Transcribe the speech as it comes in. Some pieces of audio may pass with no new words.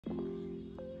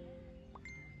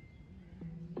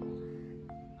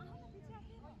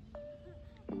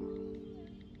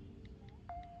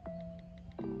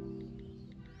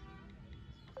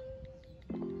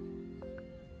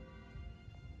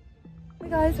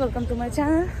Guys, welcome to my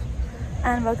channel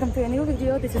and welcome to a new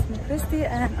video. This is me Christy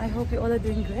and I hope you all are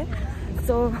doing great.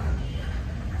 So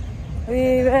we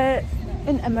were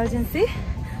in emergency,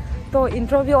 तो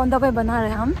interview on the way बना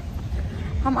रहे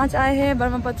हम आज आए हैं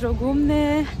ब्रह्मपुत्र घूमने,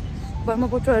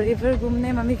 Brahmaputra river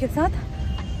घूमने mummy के साथ।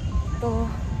 तो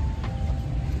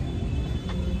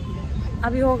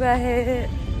अभी हो गया है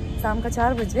शाम का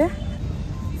 4 बजे,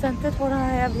 सनसेट हो रहा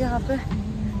है अब यहाँ पे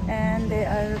and they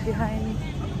are behind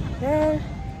there.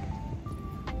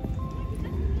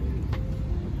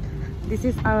 This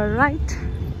is our right.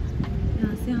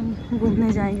 यहाँ से हम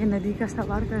घूमने जाएंगे, नदी का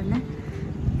सवार करने।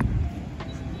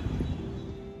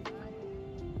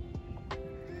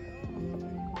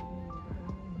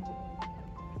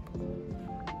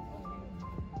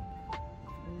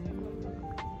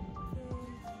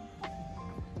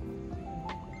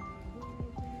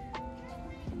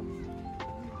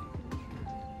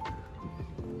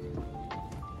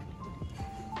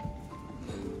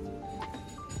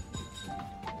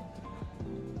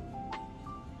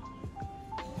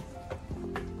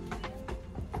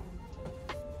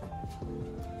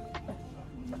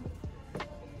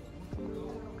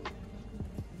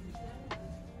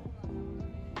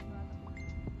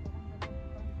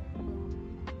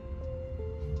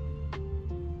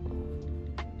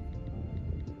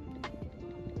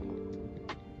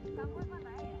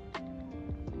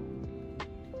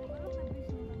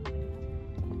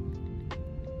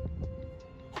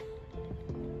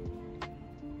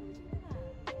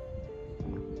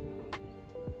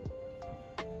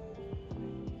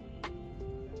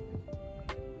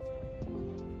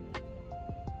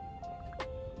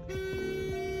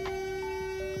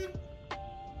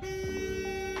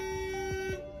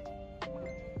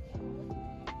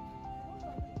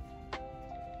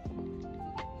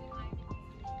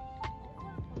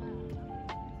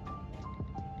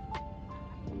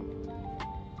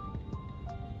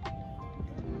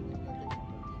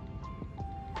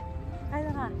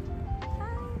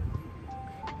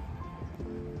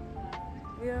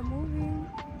 We are moving.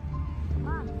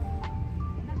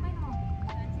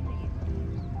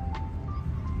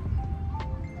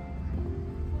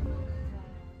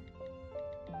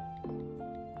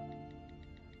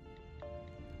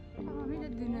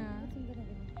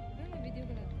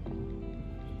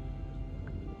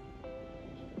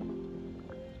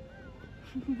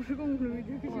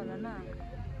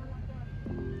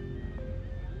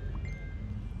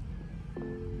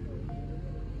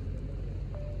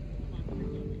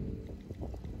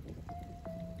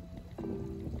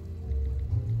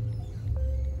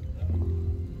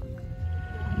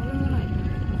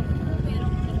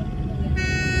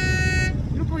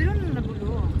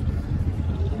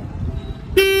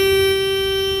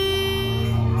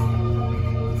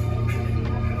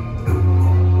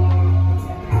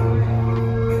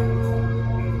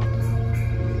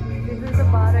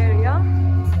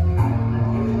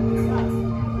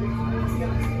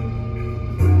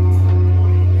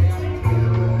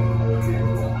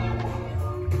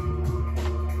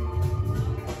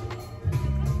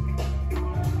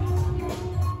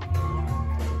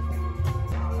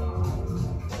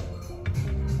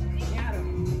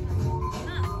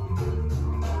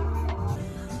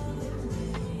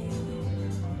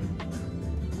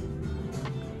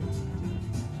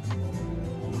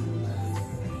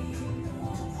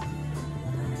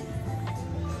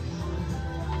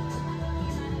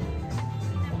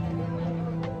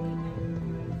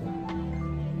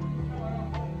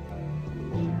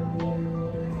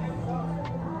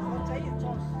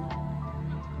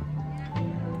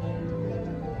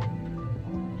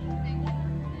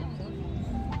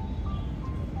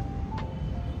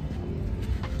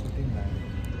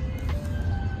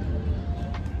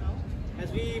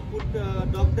 We put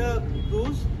Dr.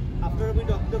 Cruise. After we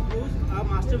Dr. Cruise, our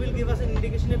master will give us an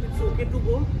indication if it's okay to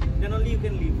go. Then only you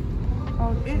can leave.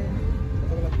 Okay.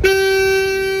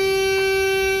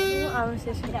 So our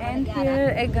session end here.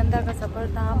 एक घंटा का सफर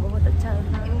था, बहुत अच्छा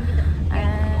था।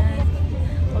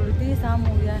 Already शाम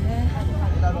हो गया है।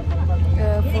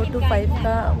 4 to 5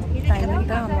 का टाइमिंग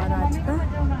था हमारा आज का।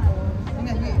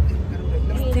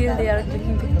 Still they are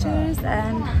taking pictures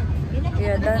and we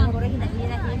are done.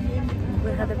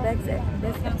 We had the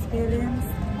best experience.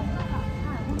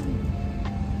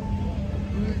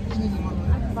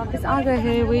 वापस आ गए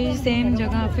हैं वही सेम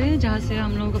जगह पे जहाँ से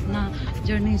हम लोग अपना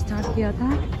जर्नी स्टार्ट किया था।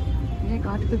 ये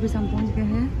घाट पे भी हम पहुँच गए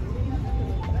हैं।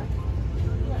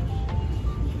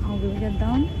 How will we get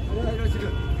down?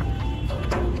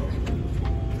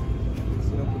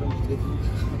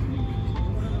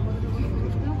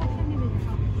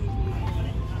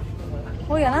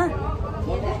 हो गया ना?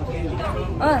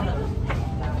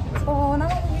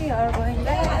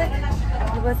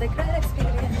 It was a great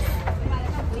experience.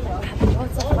 We had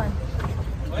lots of fun.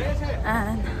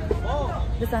 And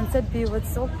the sunset view was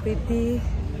so pretty.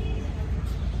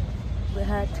 We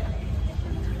had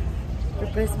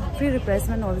free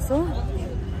refreshment also.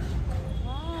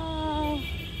 Wow.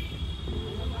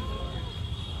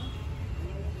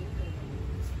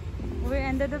 We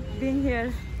ended up being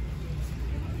here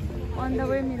on the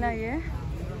way Milaye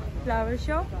flower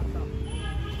show.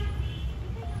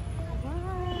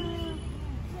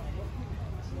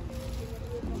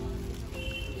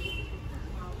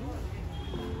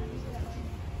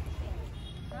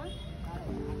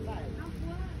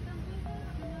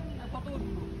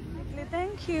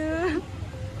 Thank you.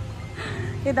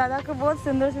 ये दादा को बहुत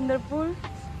सुंदर सुंदर फूल,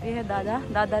 ये है दादा।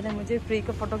 दादा ने मुझे फ्री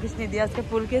का फोटो खींचने दिया उसके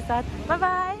फूल के साथ। Bye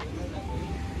bye.